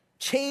can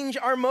change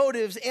our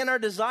motives and our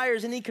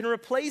desires, and he can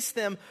replace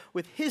them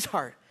with his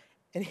heart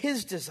and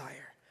his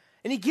desire.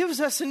 And he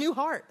gives us a new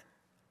heart.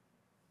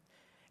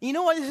 You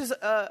know why this is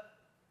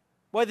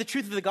why the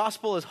truth of the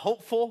gospel is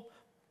hopeful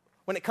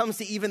when it comes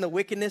to even the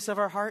wickedness of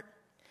our heart?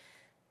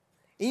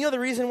 And you know the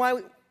reason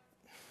why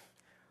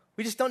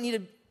we just don't need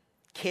to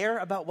care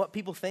about what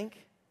people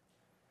think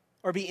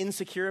or be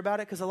insecure about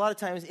it? Because a lot of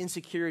times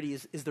insecurity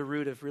is the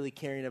root of really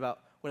caring about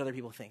what other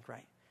people think,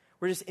 right?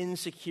 We're just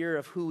insecure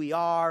of who we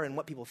are and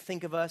what people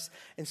think of us.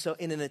 And so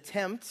in an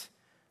attempt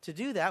to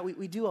do that,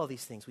 we do all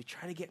these things. We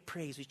try to get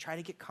praise. We try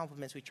to get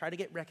compliments. We try to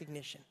get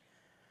recognition.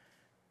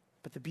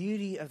 But the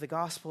beauty of the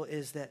gospel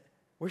is that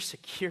we're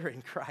secure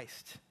in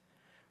Christ.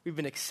 We've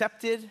been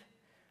accepted.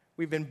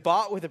 We've been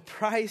bought with a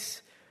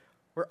price.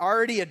 We're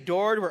already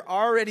adored. We're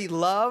already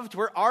loved.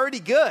 We're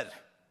already good.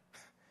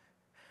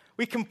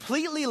 We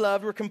completely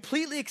loved. We're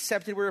completely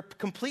accepted. We're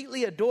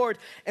completely adored.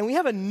 And we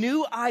have a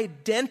new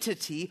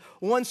identity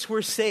once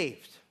we're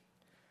saved.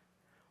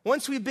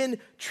 Once we've been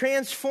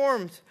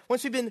transformed.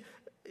 Once we've been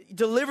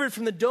delivered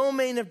from the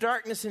domain of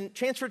darkness and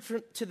transferred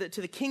to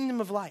the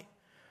kingdom of light.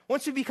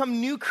 Once we become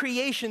new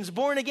creations,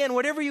 born again,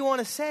 whatever you want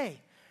to say.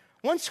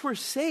 Once we're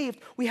saved,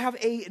 we have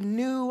a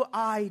new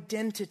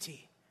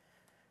identity.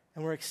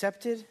 And we're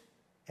accepted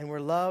and we're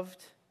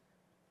loved.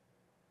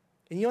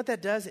 And you know what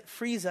that does? It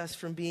frees us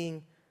from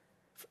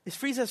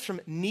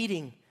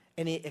needing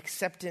any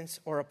acceptance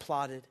or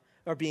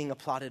being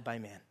applauded by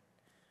man.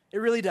 It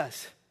really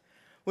does.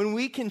 When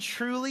we can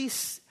truly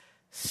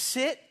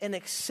sit and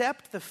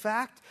accept the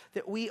fact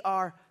that we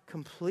are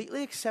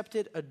completely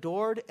accepted,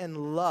 adored,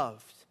 and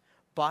loved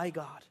by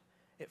God,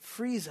 it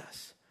frees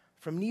us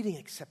from needing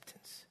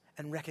acceptance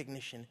and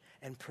recognition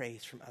and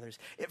praise from others.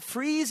 It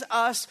frees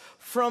us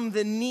from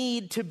the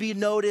need to be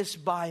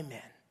noticed by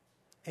men.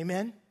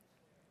 Amen?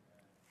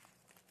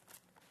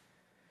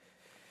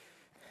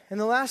 And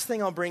the last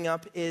thing I'll bring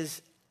up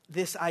is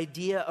this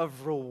idea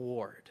of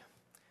reward.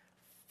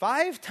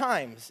 5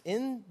 times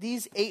in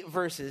these 8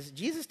 verses,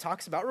 Jesus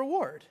talks about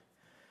reward.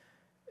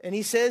 And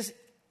he says,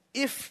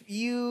 if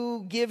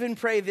you give and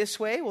pray this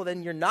way, well,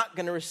 then you're not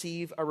going to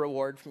receive a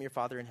reward from your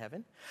Father in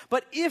heaven.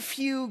 But if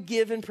you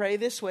give and pray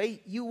this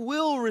way, you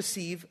will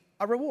receive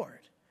a reward.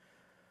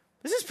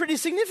 This is pretty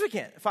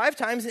significant. 5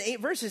 times in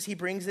 8 verses, he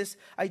brings this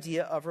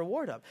idea of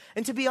reward up.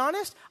 And to be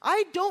honest,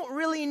 I don't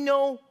really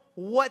know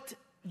what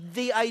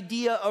the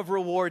idea of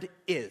reward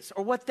is,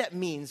 or what that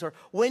means, or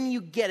when you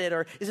get it,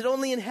 or is it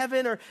only in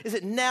heaven, or is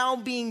it now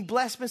being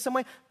blessed in some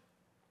way?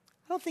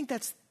 I don't think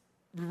that's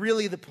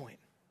really the point.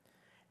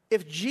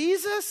 If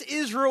Jesus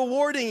is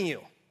rewarding you,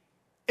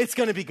 it's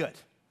going to be good.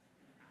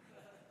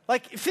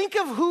 Like, think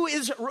of who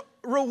is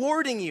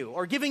rewarding you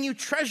or giving you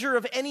treasure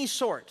of any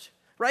sort,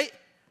 right?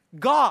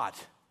 God.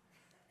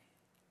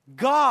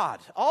 God,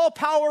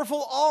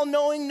 all-powerful,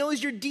 all-knowing,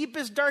 knows your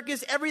deepest,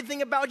 darkest,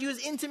 everything about you,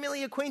 is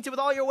intimately acquainted with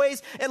all your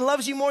ways, and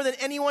loves you more than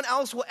anyone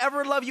else will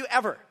ever love you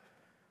ever.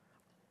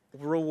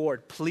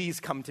 Reward,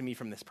 please come to me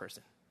from this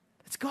person.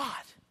 It's God.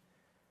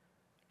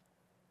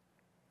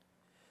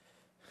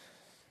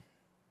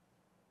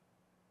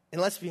 And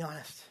let's be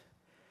honest,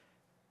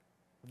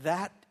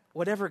 that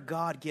whatever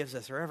God gives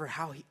us, or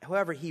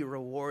however he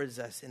rewards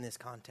us in this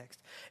context,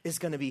 is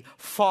going to be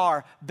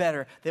far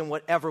better than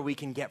whatever we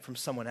can get from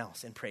someone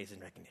else in praise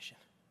and recognition.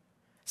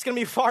 It's going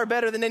to be far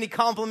better than any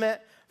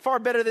compliment, far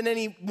better than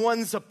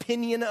anyone's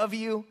opinion of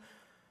you.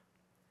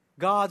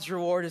 God's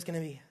reward is going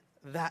to be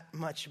that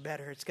much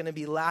better. It's going to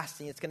be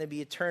lasting. It's going to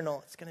be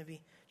eternal. It's going to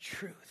be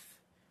truth.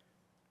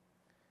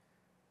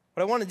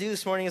 What I want to do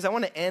this morning is I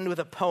want to end with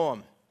a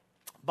poem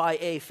by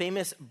a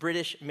famous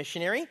British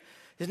missionary.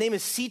 His name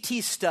is C.T.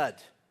 Studd.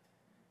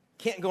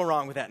 Can't go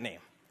wrong with that name.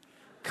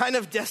 Kind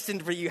of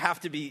destined for you have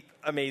to be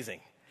amazing.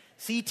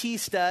 C.T.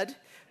 Studd,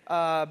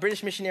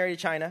 British missionary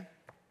to China,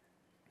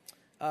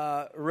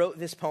 wrote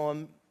this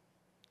poem,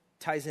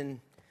 ties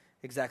in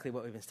exactly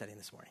what we've been studying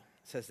this morning.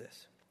 It says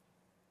this.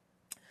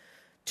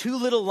 Two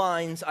little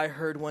lines I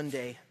heard one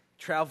day,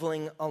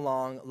 traveling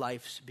along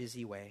life's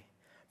busy way,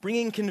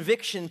 bringing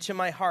conviction to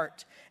my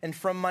heart, and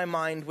from my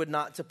mind would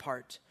not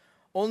depart.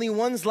 Only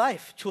one's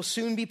life 'twill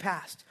soon be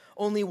past.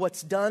 Only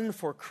what's done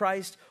for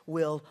Christ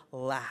will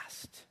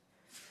last.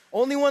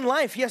 Only one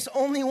life, yes,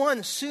 only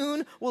one.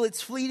 Soon will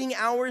its fleeting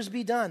hours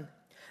be done.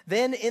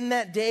 Then in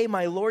that day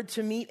my Lord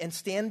to meet and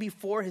stand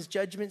before his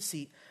judgment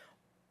seat.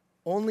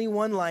 Only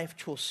one life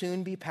 'twill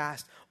soon be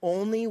past.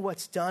 Only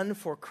what's done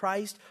for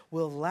Christ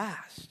will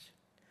last.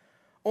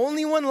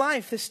 Only one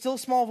life, this still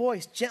small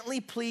voice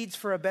gently pleads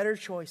for a better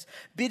choice,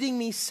 bidding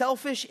me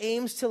selfish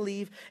aims to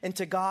leave and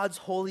to God's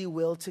holy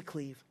will to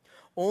cleave.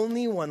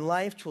 Only one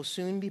life 'twill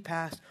soon be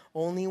past.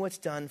 Only what's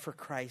done for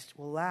Christ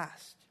will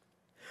last.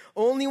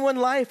 Only one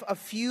life, a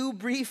few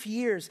brief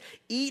years,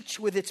 each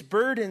with its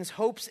burdens,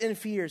 hopes, and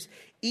fears,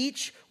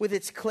 each with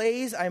its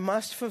clays I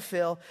must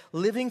fulfill,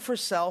 living for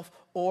self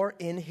or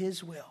in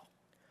his will.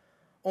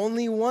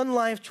 Only one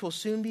life 'twill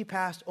soon be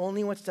past.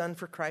 Only what's done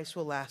for Christ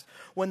will last.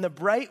 When the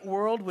bright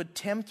world would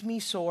tempt me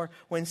sore,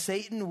 when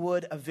Satan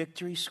would a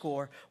victory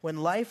score,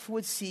 when life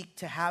would seek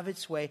to have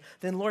its way,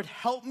 then Lord,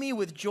 help me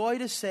with joy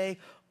to say,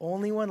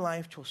 only one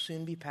life 'twill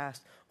soon be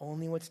past.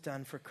 Only what's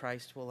done for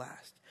Christ will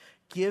last.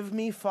 Give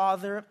me,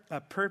 Father, a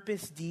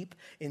purpose deep,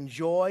 in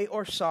joy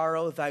or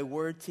sorrow, thy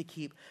word to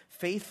keep,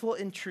 faithful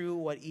and true,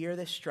 whate'er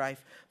the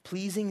strife,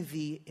 pleasing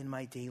thee in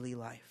my daily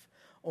life.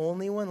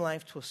 Only one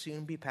life 'twill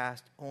soon be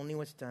past. Only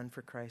what's done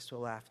for Christ will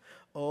last.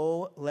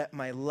 Oh, let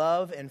my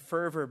love and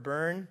fervor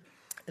burn,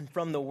 and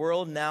from the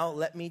world now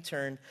let me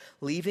turn,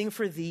 leaving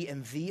for thee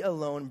and thee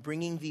alone,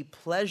 bringing thee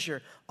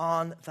pleasure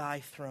on thy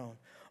throne.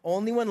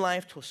 Only one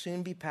life 'twill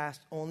soon be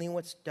past. Only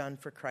what's done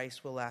for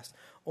Christ will last.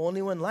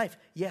 Only one life,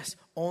 yes,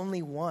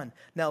 only one.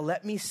 Now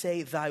let me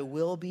say, thy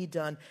will be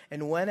done.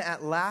 And when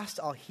at last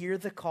I'll hear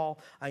the call,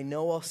 I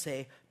know I'll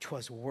say,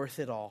 'twas worth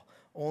it all.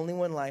 Only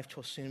one life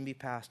 'twill soon be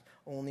past.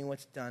 Only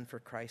what's done for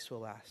Christ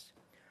will last.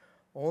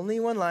 Only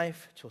one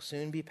life 'twill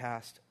soon be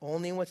past.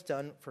 Only what's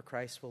done for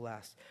Christ will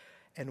last.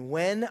 And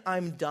when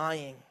I'm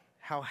dying,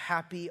 how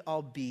happy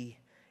I'll be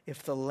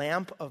if the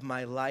lamp of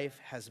my life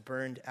has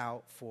burned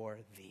out for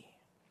thee.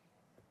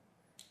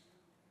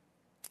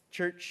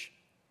 Church,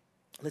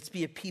 let's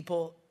be a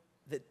people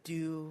that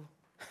do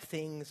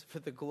things for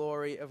the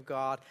glory of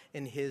God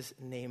in his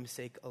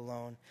namesake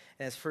alone.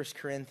 And as 1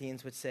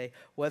 Corinthians would say,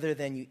 whether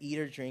then you eat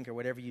or drink or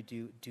whatever you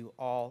do, do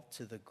all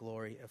to the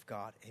glory of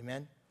God.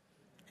 Amen?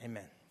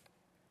 Amen.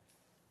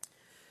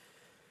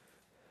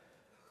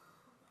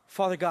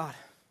 Father God,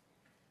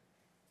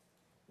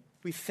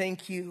 we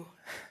thank you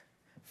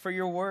for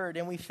your word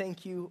and we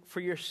thank you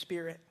for your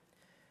spirit.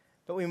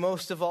 But we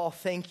most of all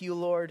thank you,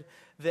 Lord,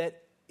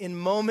 that in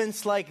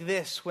moments like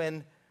this,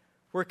 when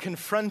we're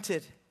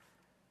confronted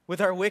with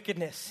our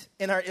wickedness,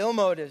 in our ill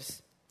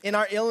motives, in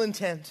our ill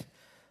intent,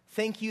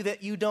 thank you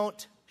that you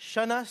don't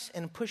shun us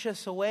and push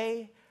us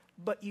away,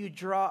 but you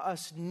draw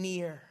us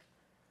near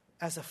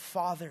as a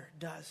father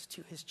does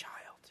to his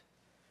child.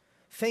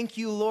 Thank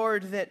you,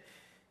 Lord, that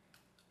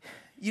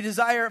you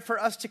desire for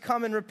us to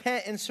come and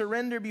repent and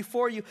surrender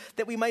before you,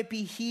 that we might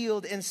be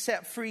healed and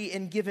set free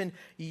and given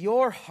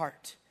your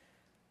heart,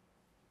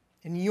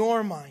 in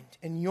your mind,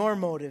 in your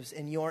motives,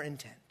 in your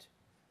intent.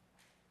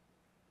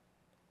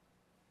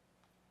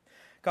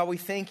 God, we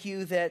thank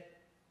you that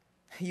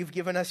you've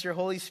given us your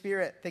Holy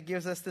Spirit that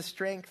gives us the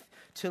strength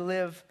to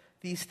live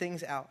these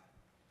things out.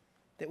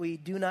 That we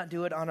do not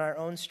do it on our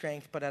own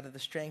strength, but out of the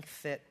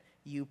strength that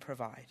you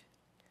provide.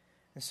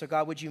 And so,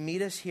 God, would you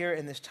meet us here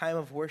in this time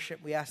of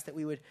worship? We ask that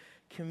we would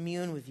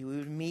commune with you, we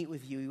would meet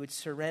with you, we would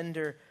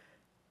surrender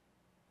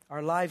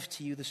our lives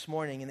to you this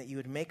morning, and that you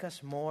would make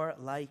us more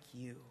like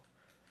you.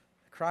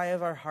 Cry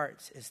of our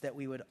hearts is that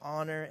we would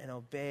honor and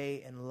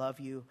obey and love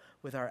you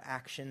with our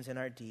actions and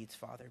our deeds,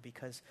 Father,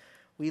 because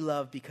we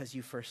love because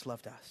you first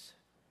loved us.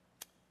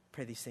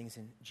 Pray these things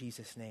in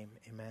Jesus' name.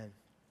 Amen.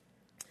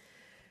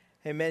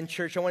 Amen,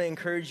 church. I want to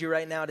encourage you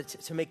right now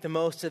to make the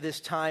most of this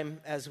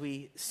time as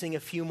we sing a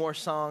few more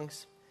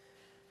songs.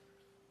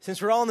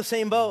 Since we're all in the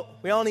same boat,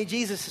 we all need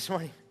Jesus this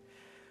morning.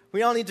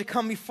 We all need to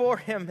come before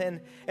him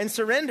and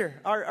surrender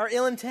our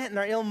ill intent and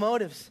our ill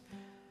motives,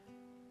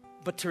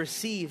 but to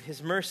receive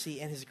his mercy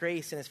and his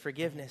grace and his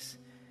forgiveness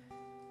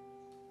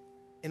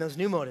in those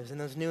new motives and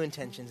those new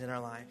intentions in our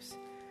lives.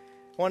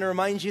 I want to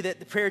remind you that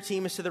the prayer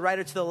team is to the right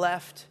or to the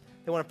left.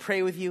 They want to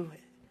pray with you,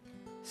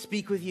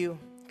 speak with you,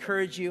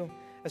 encourage you,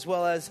 as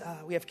well as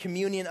we have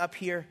communion up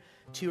here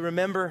to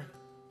remember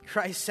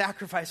Christ's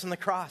sacrifice on the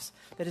cross,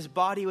 that his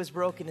body was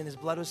broken and his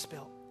blood was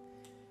spilled.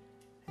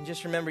 And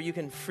just remember, you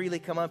can freely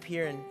come up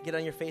here and get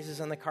on your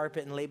faces on the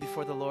carpet and lay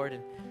before the Lord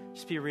and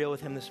just be real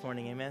with him this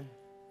morning. Amen.